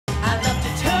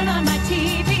turn on my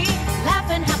TV, laugh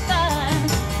and have fun.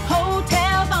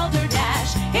 Hotel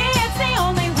Balderdash, it's the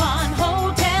only one.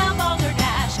 Hotel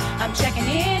Balderdash, I'm checking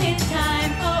in, it's time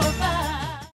for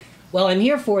fun. Well, I'm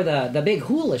here for the big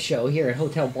Hula show here at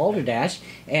Hotel Balderdash,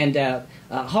 and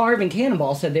Harv and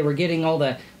Cannonball said they were getting all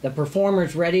the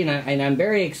performers ready, and I'm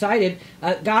very excited.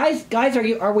 Guys,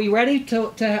 are we ready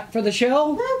for the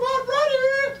show? We're about ready.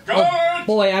 Good. Oh,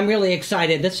 boy, I'm really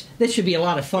excited. This should be a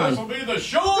lot of fun. This will be the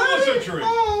show of the century.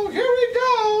 Oh, here we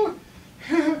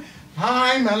go.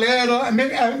 I'm a little,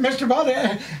 Mr.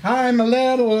 Balder, I'm a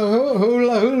little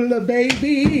hula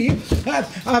baby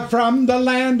from the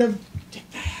land of,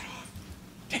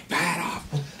 take that off.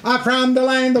 I'm from the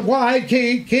land of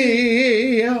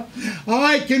Waikiki.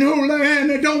 I can hula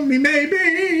and it don't mean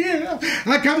maybe.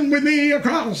 Come with me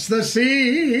across the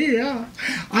sea.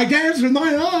 I dance with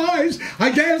my eyes, I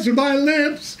dance with my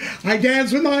lips, I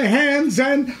dance with my hands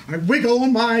and I wiggle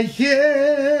my hips.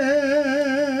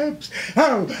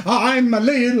 Oh, I'm a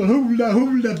little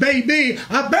hula baby,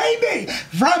 a baby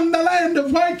from the land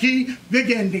of Waikiki,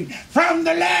 big ending. From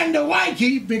the land of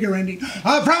Waikiki, bigger ending.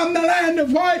 From the land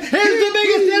of Waikiki. Here's the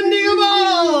biggest ending of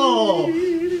all!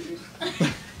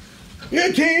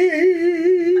 It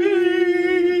is.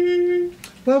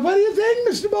 Well, what do you think,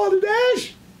 Mr.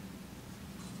 Balderdash?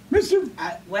 Mr.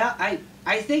 Well, I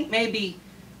think maybe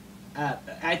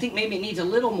it needs a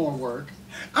little more work.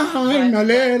 I'm a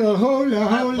little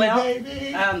hula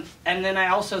baby. And then I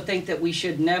also think that we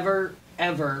should never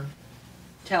ever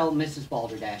tell Mrs.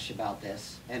 Balderdash about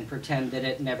this and pretend that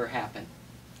it never happened.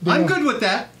 Deal. I'm good with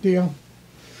that. Deal.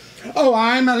 Oh,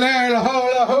 I'm a little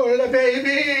hula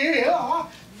baby.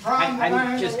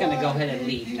 I'm just going to go ahead and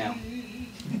leave now.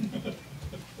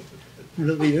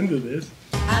 Really into this.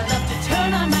 I love to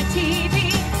turn on my TV,